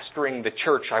pastoring the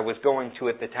church I was going to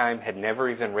at the time had never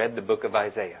even read the book of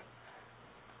Isaiah.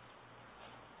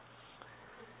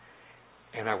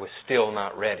 And I was still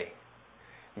not ready,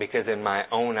 because in my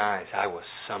own eyes I was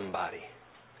somebody,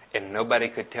 and nobody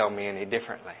could tell me any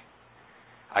differently.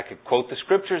 I could quote the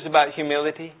Scriptures about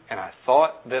humility, and I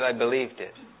thought that I believed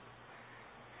it.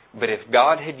 But if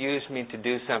God had used me to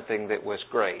do something that was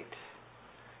great,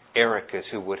 Erica's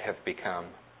who would have become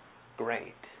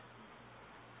great.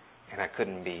 And I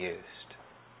couldn't be used.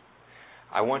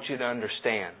 I want you to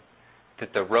understand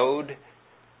that the road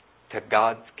to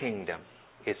God's kingdom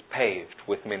is paved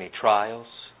with many trials,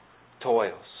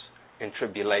 toils, and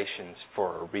tribulations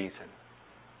for a reason.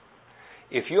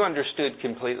 If you understood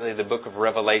completely the book of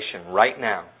Revelation right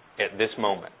now, at this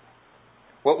moment,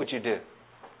 what would you do?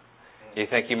 Do you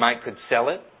think you might could sell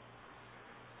it?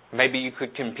 Maybe you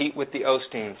could compete with the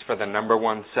Osteens for the number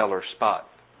one seller spot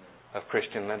of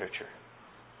Christian literature.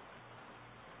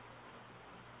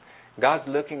 God's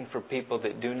looking for people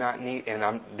that do not need, and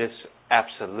I'm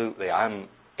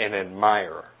an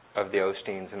admirer of the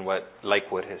Osteens and what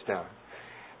Lakewood has done.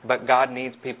 But God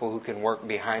needs people who can work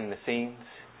behind the scenes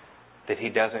that He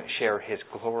doesn't share His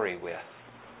glory with.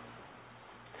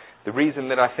 The reason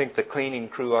that I think the cleaning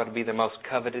crew ought to be the most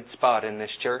coveted spot in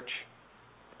this church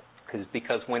is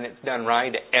because when it's done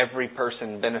right, every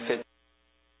person benefits.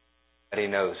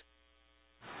 Everybody knows.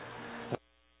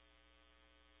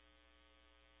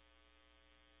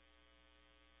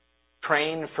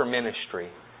 Trained for ministry,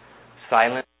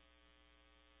 silent,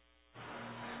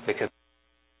 because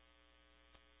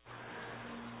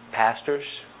pastors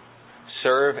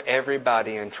serve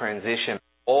everybody and transition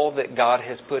all that God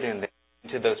has put in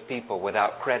to those people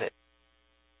without credit.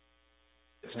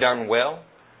 If it's done well,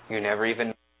 you never even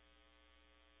know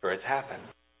where it's happened.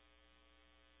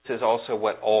 This is also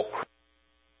what all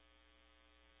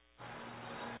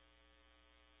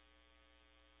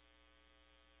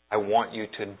I want you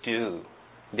to do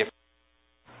different.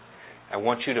 I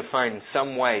want you to find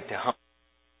some way to humble.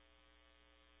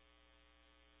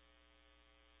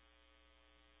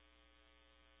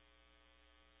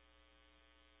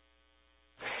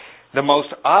 The most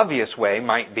obvious way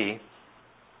might be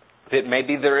that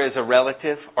maybe there is a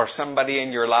relative or somebody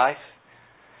in your life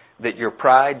that your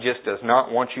pride just does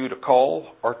not want you to call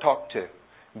or talk to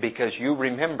because you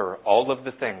remember all of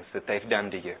the things that they've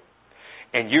done to you.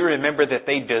 And you remember that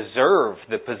they deserve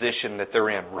the position that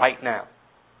they're in right now.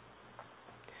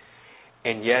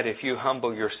 And yet, if you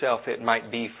humble yourself, it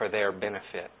might be for their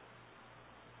benefit.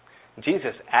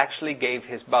 Jesus actually gave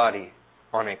His body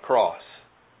on a cross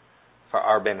for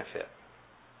our benefit.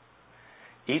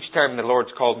 Each time the Lord's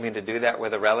called me to do that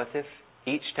with a relative,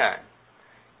 each time,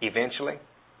 eventually,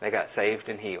 they got saved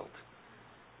and healed.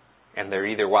 And they're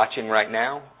either watching right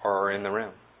now or are in the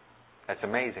room. That's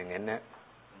amazing, isn't it?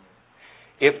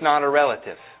 If not a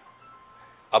relative,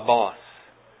 a boss,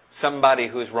 somebody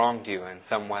who's wronged you in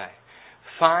some way,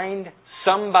 find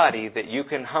somebody that you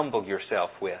can humble yourself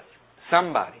with.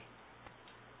 Somebody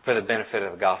for the benefit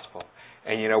of the gospel.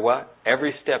 And you know what?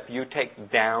 Every step you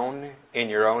take down in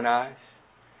your own eyes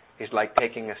is like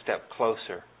taking a step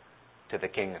closer to the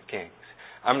King of Kings.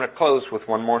 I'm going to close with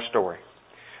one more story.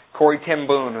 Corrie ten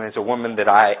Boom is a woman that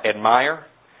I admire.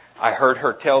 I heard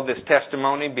her tell this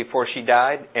testimony before she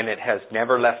died, and it has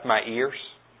never left my ears.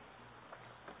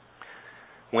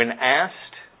 When asked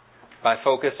by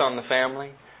Focus on the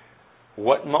Family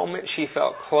what moment she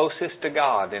felt closest to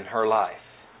God in her life,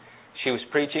 she was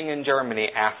preaching in Germany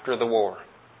after the war.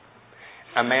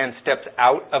 A man steps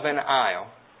out of an aisle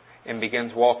and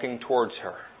begins walking towards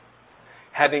her.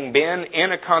 Having been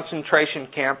in a concentration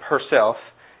camp herself,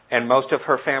 and most of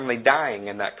her family dying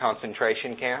in that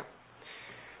concentration camp,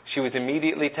 she was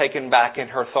immediately taken back in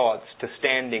her thoughts to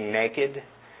standing naked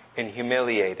and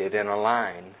humiliated in a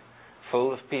line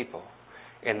full of people,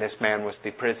 and this man was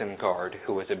the prison guard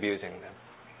who was abusing them.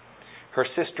 Her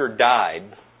sister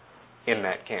died in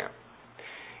that camp.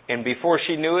 And before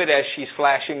she knew it, as she's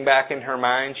flashing back in her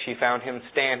mind, she found him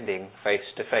standing face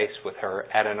to face with her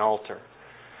at an altar.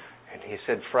 And he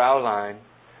said, "Fraulein,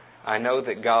 I know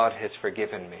that God has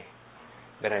forgiven me,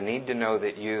 but I need to know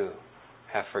that you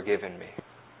have forgiven me."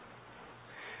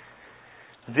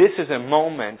 This is a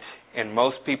moment in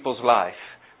most people's life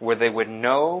where they would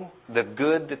know the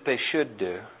good that they should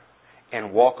do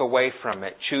and walk away from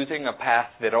it, choosing a path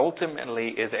that ultimately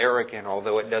is arrogant.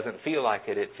 Although it doesn't feel like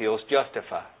it, it feels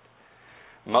justified.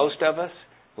 Most of us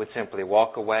would simply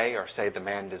walk away or say the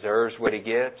man deserves what he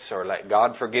gets, or let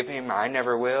God forgive him, I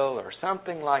never will, or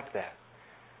something like that.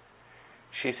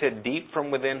 She said deep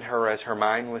from within her, as her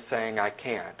mind was saying, "I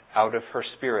can't," out of her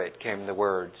spirit came the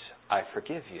words, "I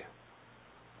forgive you."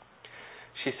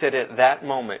 She said at that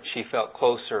moment she felt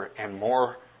closer and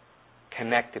more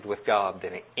connected with God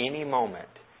than at any moment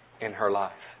in her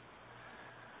life.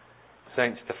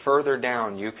 Saints, the further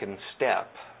down you can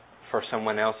step for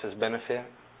someone else's benefit,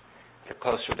 the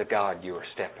closer to God you are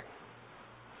stepping.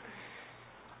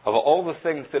 Of all the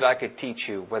things that I could teach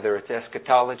you, whether it's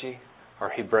eschatology or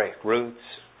Hebraic roots,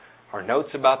 or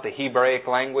notes about the Hebraic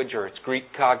language or its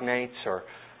Greek cognates, or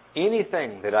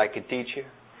anything that I could teach you,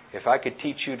 if I could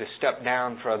teach you to step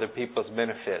down for other people's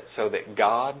benefit so that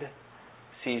God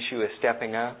sees you as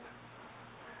stepping up,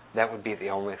 that would be the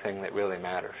only thing that really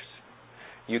matters.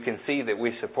 You can see that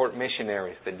we support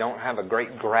missionaries that don't have a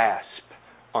great grasp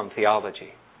on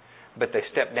theology. but they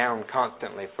step down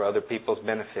constantly for other people's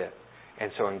benefit.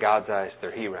 And so in God's eyes,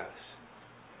 they're heroes.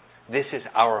 This is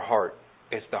our heart.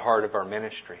 It's the heart of our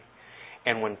ministry.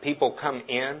 And when people come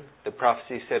in, the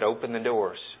prophecy said, open the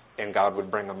doors, and God would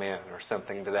bring them in, or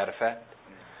something to that effect.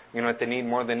 You know what they need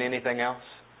more than anything else?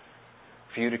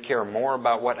 For you to care more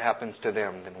about what happens to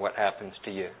them than what happens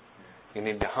to you. You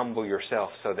need to humble yourself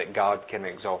so that God can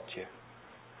exalt you.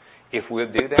 If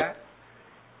we'll do that,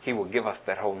 He will give us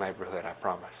that whole neighborhood, I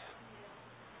promise.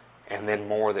 And then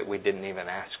more that we didn't even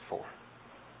ask for.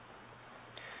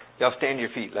 Y'all stand to your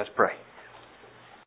feet. Let's pray.